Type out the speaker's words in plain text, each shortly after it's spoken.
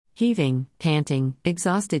Heaving, panting,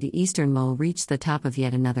 exhausted, Eastern Mole reached the top of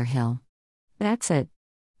yet another hill. That's it.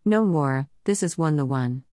 No more, this is the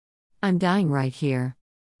one. I'm dying right here.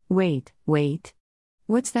 Wait.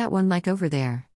 What's that one like over there?